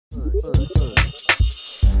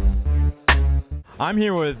I'm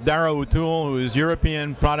here with Dara O'Toole, who is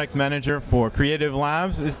European Product Manager for Creative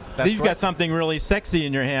Labs. You've got something really sexy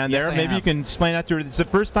in your hand there. Maybe you can explain that to her. It's the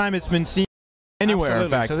first time it's been seen anywhere, Absolutely.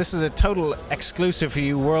 in fact. So this is a total exclusive for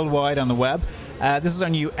you worldwide on the web. This is our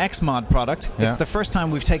new Xmod product. Yeah. It's the first time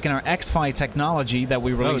we've taken our Xfi technology that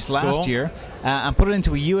we released last cool. year and put it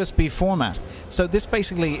into a USB format. So this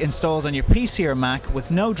basically installs on your PC or Mac with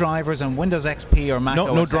no drivers on Windows XP or Mac OS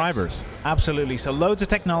X. No drivers. Absolutely. So loads of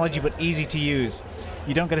technology, but easy to use.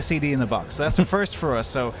 You don't get a CD in the box. So that's a first for us.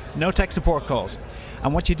 So no tech support calls.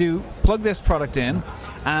 And what you do, plug this product in,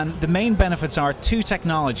 and the main benefits are two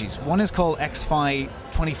technologies. One is called Xfi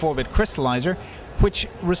 24-bit crystallizer, which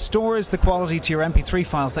restores the quality to your MP3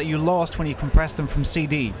 files that you lost when you compressed them from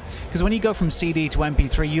CD. Because when you go from CD to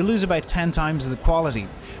MP3, you lose about 10 times the quality.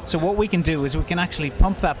 So what we can do is we can actually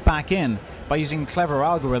pump that back in by using a clever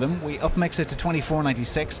algorithm. We upmix it to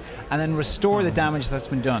 2496 and then restore the damage that's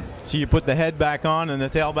been done. So you put the head back on and the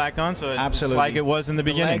tail back on, so it's like it was in the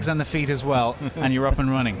beginning. The legs and the feet as well, and you're up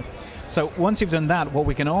and running. So once you've done that, what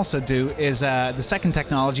we can also do is the second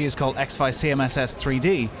technology is called Xfi CMSS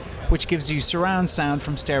 3D, which gives you surround sound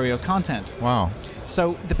from stereo content. Wow.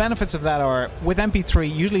 So the benefits of that are, with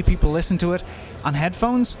MP3, usually people listen to it on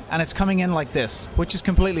headphones, and it's coming in like this, which is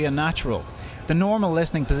completely unnatural. The normal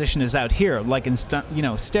listening position is out here, like in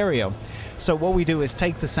stereo. So what we do is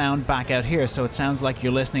take the sound back out here, so it sounds like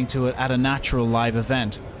you're listening to it at a natural live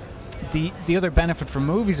event. The other benefit for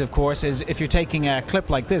movies, of course, is if you're taking a clip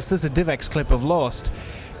like this is a DivX clip of Lost.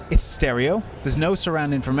 It's stereo, there's no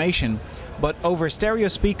surround information, but over stereo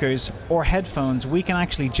speakers or headphones, we can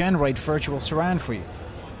actually generate virtual surround for you.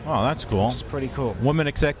 Oh, that's cool. It's pretty cool. Woman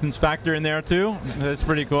acceptance factor in there, too. That's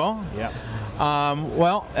pretty cool. Yeah.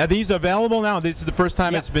 Well, are these available now? This is the first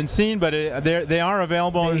time it's been seen, but they are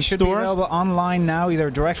available in stores? They should be available online now, either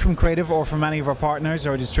direct from Creative or from any of our partners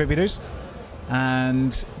or distributors.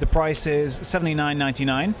 And the price is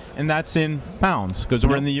 $79.99. And that's in pounds, because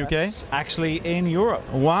we're in the UK? That's actually in Europe.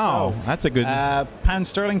 Wow, so, that's a good... pound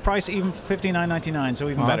sterling price, even $59.99, so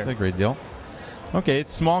even better. That's a great deal. Okay,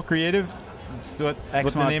 it's small, creative. What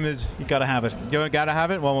the name is? You gotta have it. You gotta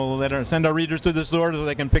have it? Well, we'll send our readers to the store so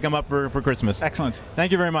they can pick them up for Christmas. Excellent.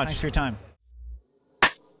 Thank you very much. Thanks for your time.